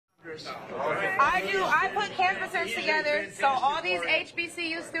workers. I do. I put canvassers together. So all these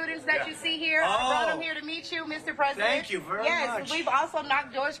HBCU students that you see here, I brought them here to meet you, Mr. President. Thank you very much. Yes, we've also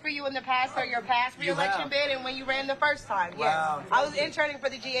knocked doors for you in the past for your past re-election bid and when you ran the first time. Yes. Wow. I was interning for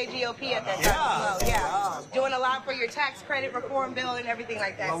the GAGOP at that time as well. Yeah. Wow. Doing a lot for your tax credit reform bill and everything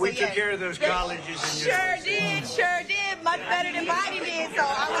like that. Well, we took care of those colleges and Sure did. Much better than Biden did. So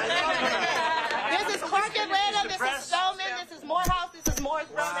I was This is Clark Atlanta. This is Spelman. This is Morehouse. This is Morris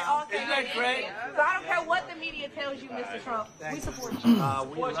Spelman. All Isn't that great? So I don't care what the media tells you, Mr. Trump. We support you. We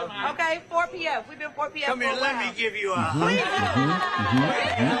love you. Okay, 4 p.m. We've been 4 p.m. Come here, for a let while. me give you a hug.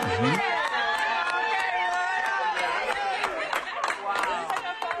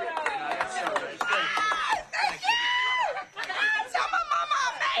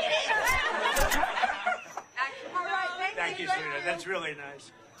 Thank you, sweetheart. That's really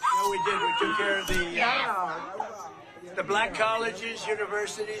nice. You know, we did. We took care of the black colleges,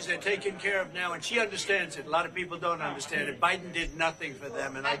 universities. They're taken care of now, and she understands it. A lot of people don't understand it. Biden did nothing for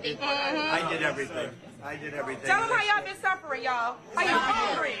them, and I did everything. I did everything. Tell them how y'all been suffering, y'all. How you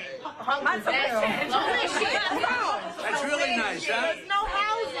hungry? That's really nice, huh? There's no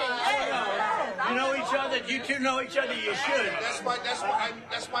housing. You know each other. You two know each other. You should. That's my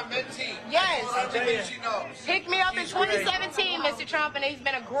mentee. Yes. She knows. Picked me up in 2017, Mr. Trump, and he's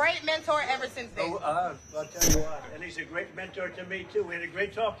been a great mentor ever since then. I'll tell you what. And he's a great mentor to me, too. We had a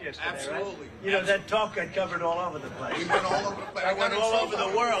great talk yesterday, Absolutely. right? You know, that talk got covered all over the place. We went all over the place. I went all over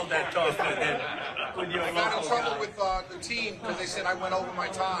the world, that talk with your I got in local trouble guy. with the team because they said I went over my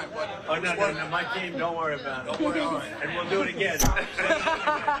time. But Oh, no, my team, don't worry about it. Don't worry, all right. And we'll do it again.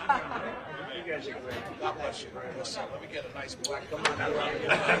 You guys are great. God bless you. Listen, let me get a nice black. Come on.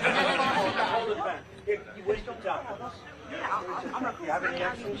 Hold it back. Here, where's the top of this? You have any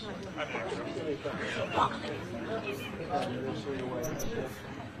extras?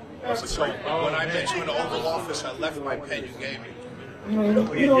 So when I met you in the Oval Office, I left my pen you gave me. You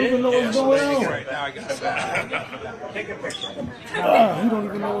don't even know what's going on. Right now I got it back. Take a picture. You don't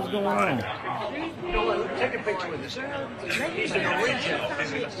even know what's going on. Take a picture with this. He's an original.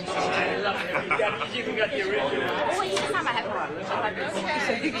 You even got the original. Oh, you can have my headphone.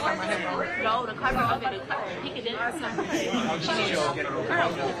 No, the cover of it is he can do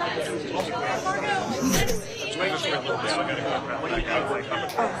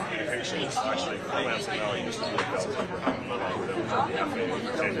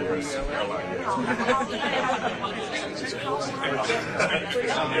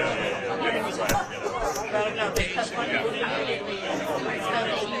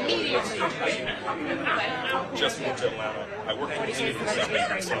Just moved to Atlanta. I worked in the city for 7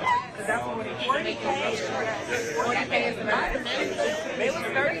 years. It was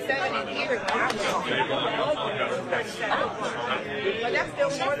 37 in here. But that's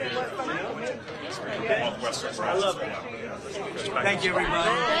still more than what some people make. I love it. Thank you, everybody.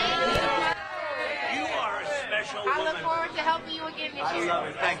 You are a special I look woman. forward to helping you again this I year. love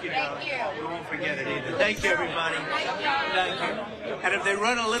it. Thank you, darling. Thank you. We won't forget it either. Thank you, everybody. Thank you. And if they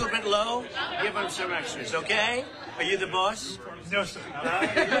run a little bit low, give them some extras, okay? Are you the boss? No, sir.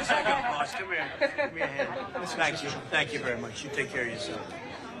 You're the second boss. Come here. Give me a hand. Thank you. Thank you very much. You take care of yourself.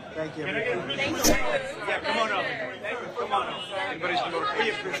 Thank you. Everybody. Yeah, come on over. Come on over. Everybody's doing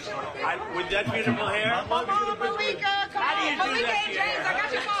with that beautiful hair. Malika, come How do you on. do Malika that and James, I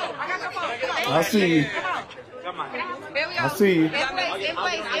got your phone. I got your phone. Come on. I see you. Come on. Come on. Here we go. I see you. In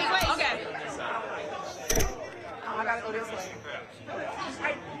place. Okay. I gotta go this way.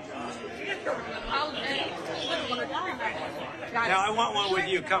 Now I want one with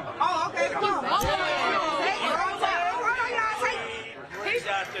you. Come on. Oh, okay. Come on. He's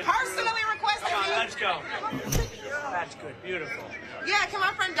personally requested Come on, me. let's go. That's good. Beautiful. Yeah, can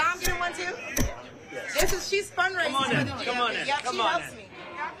my friend Dom get one too? She's fundraising. Come on in. for the Come on in. Yep, Come she on helps in. me.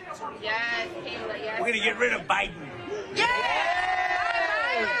 Yes, Kayla, yes. We're going to get rid of Biden. Yeah!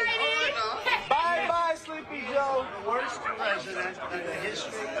 Bye-bye, Sleepy Joe. Worst president in the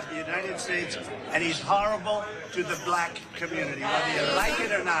history of the United States, and he's horrible to the black community, whether you like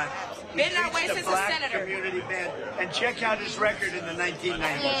it or not. Been that way The since a black senator. community bad. And check out his record in the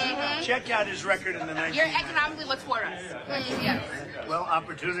 1990s. Check out his record in the 1990s. You're economically what's for us. Yes. Well,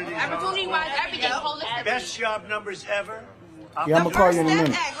 opportunities. Opportunity-wise, everything, holistic. Best job numbers ever. Yeah, I'm gonna call you in a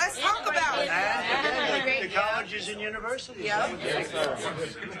minute. Let's talk about it. And the colleges and universities. Yep. I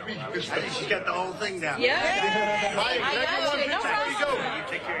think she's got the whole thing down. Yeah. Heidi, can I get one picture before you go? You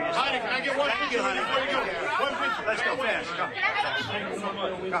take care of yourself. Heidi, can I get one Thank you, picture honey. before you go? One picture. Let's go fast. Come.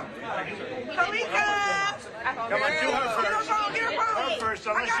 Come. Kalika! Come on, do her first. Get her phone. Her first,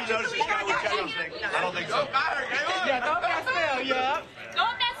 unless she knows she's got, which I don't think. I don't think so. Yeah, don't that spell, yeah.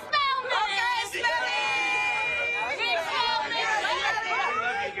 Don't that spell.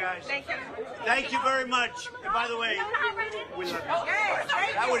 Thank you very much. And by the way, we love you.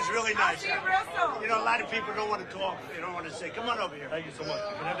 That was really nice. You know, a lot of people don't want to talk. They don't want to say, come on over here. Thank you so much.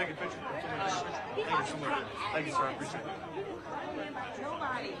 Can I take a picture? Thank you so much. Thank you, sir. I appreciate it.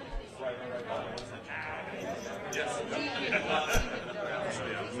 Nobody.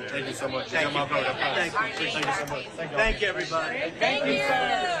 Thank you so much. Thank you. Thank you. Appreciate it so much. Thank you, everybody. Thank you.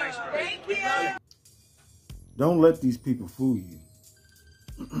 Thank you. Don't let these people fool you.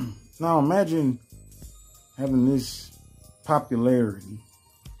 Now imagine having this popularity,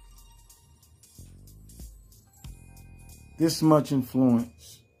 this much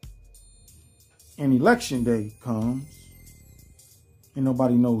influence, and election day comes and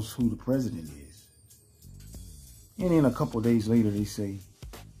nobody knows who the president is. And then a couple of days later they say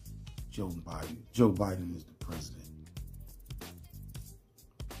Joe Biden is the president.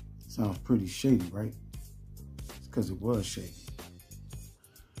 Sounds pretty shady, right? It's because it was shady.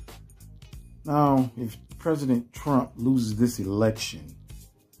 Now, if President Trump loses this election,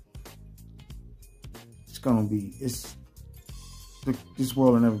 this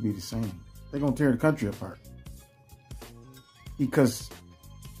world will never be the same. They're going to tear the country apart. Because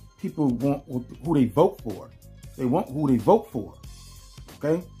people want who they vote for. They want who they vote for.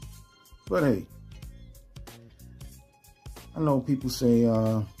 Okay? But hey, I know people say,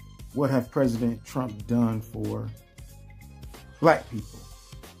 what have President Trump done for black people?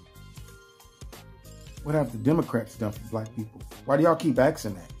 What have the Democrats done for black people? Why do y'all keep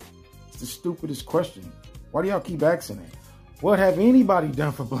asking that? It's the stupidest question. Why do y'all keep asking that? What have anybody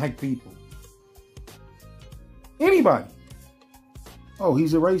done for black people? Anybody? Oh,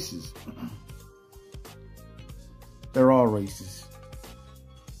 he's a racist. They're all racist.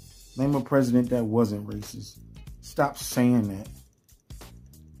 Name a president that wasn't racist. Stop saying that.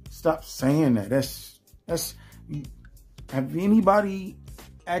 Stop saying that. That's. Have anybody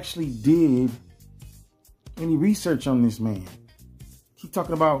actually did any research on this man? He's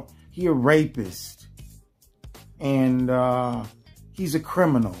talking about he a rapist and he's a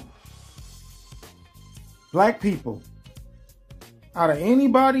criminal. Black people, out of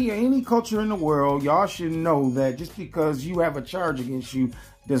anybody or any culture in the world, y'all should know that just because you have a charge against you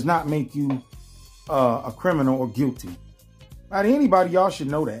does not make you a criminal or guilty. Out of anybody, y'all should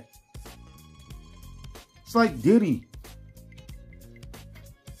know that. It's like Diddy.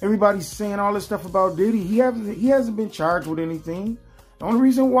 Everybody's saying all this stuff about Diddy. He hasn't been charged with anything. The only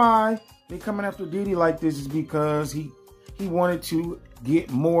reason why they're coming after Diddy like this is because he wanted to get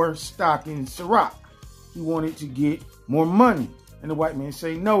more stock in Ciroc. He wanted to get more money. And the white man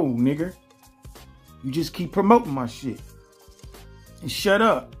say, no, nigger. You just keep promoting my shit. And shut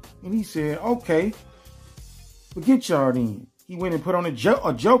up. And he said, okay. Forget y'all then. He went and put on a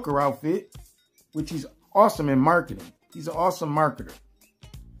Joker outfit, which he's awesome in marketing. He's an awesome marketer.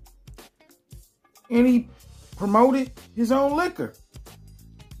 And he promoted his own liquor.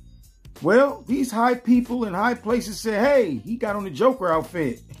 Well, these high people in high places said, hey, he got on the Joker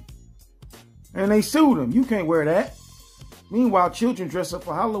outfit. And they sued him. You can't wear that. Meanwhile, children dress up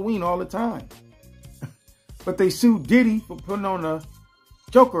for Halloween all the time. But they sued Diddy for putting on a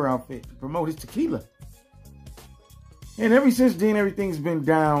Joker outfit to promote his tequila. And ever since then, everything's been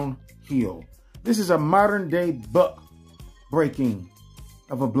downhill. This is a modern day buck breaking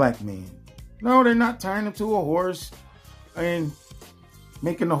of a black man. No, they're not tying him to a horse and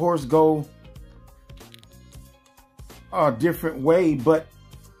making the horse go a different way, but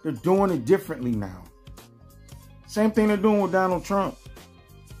they're doing it differently now. Same thing they're doing with Donald Trump.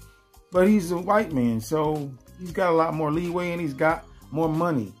 But he's a white man, so he's got a lot more leeway and he's got more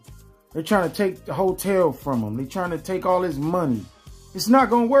money. They're trying to take the hotel from him. They're trying to take all his money. It's not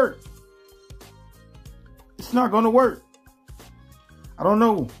going to work. It's not going to work. I don't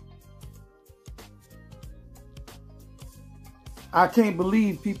know. I can't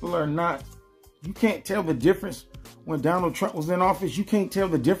believe people are not, you can't tell the difference when Donald Trump was in office. You can't tell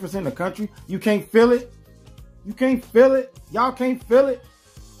the difference in the country. You can't feel it. You can't feel it. Y'all can't feel it.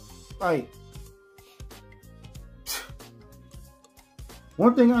 Like,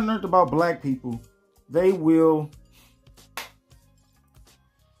 one thing I learned about black people, they will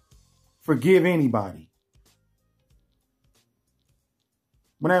forgive anybody.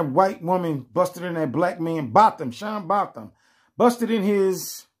 When that white woman busted in that black man, Sean Botham, busted in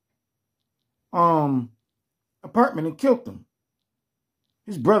his apartment and killed him.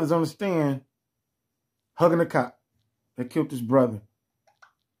 His brother's on the stand hugging a cop that killed his brother.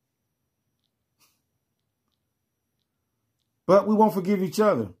 But we won't forgive each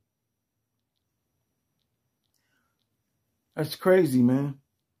other. That's crazy, man.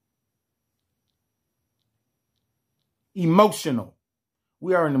 Emotional.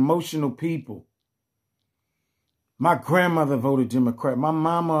 We are an emotional people. My grandmother voted Democrat. My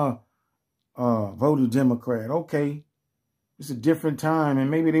mama voted Democrat. Okay. It's a different time,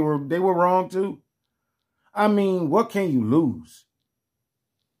 and maybe they were wrong too. I mean, what can you lose?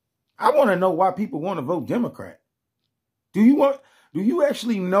 I want to know why people want to vote Democrat. Do you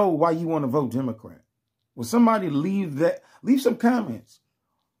actually know why you want to vote Democrat? Will somebody leave some comments?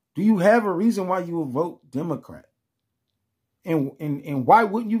 Do you have a reason why you will vote Democrat? And why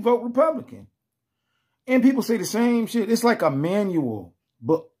wouldn't you vote Republican? And people say the same shit. It's like a manual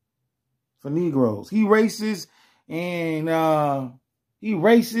book for Negroes. He races and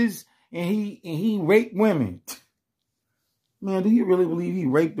he raped women. Man, do you really believe he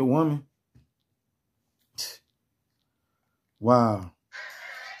raped a woman? Wow.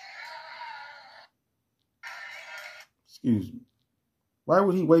 Excuse me. Why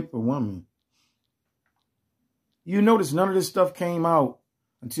would he rape a woman? You notice none of this stuff came out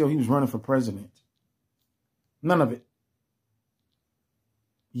until he was running for president. None of it.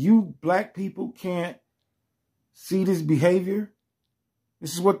 You black people can't see this behavior.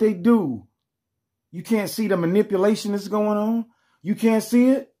 This is what they do. You can't see the manipulation that's going on. You can't see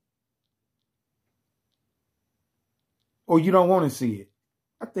it. Or you don't want to see it.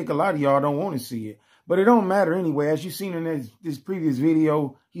 I think a lot of y'all don't want to see it. But it don't matter anyway. As you've seen in this previous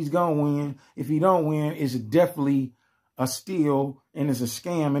video, he's going to win. If he don't win, it's definitely a steal and it's a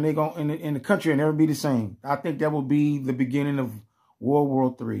scam. And they're going in the country will never be the same. I think that will be the beginning of World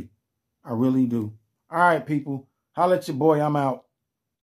War III. I really do. All right, people. Holla at your boy. I'm out.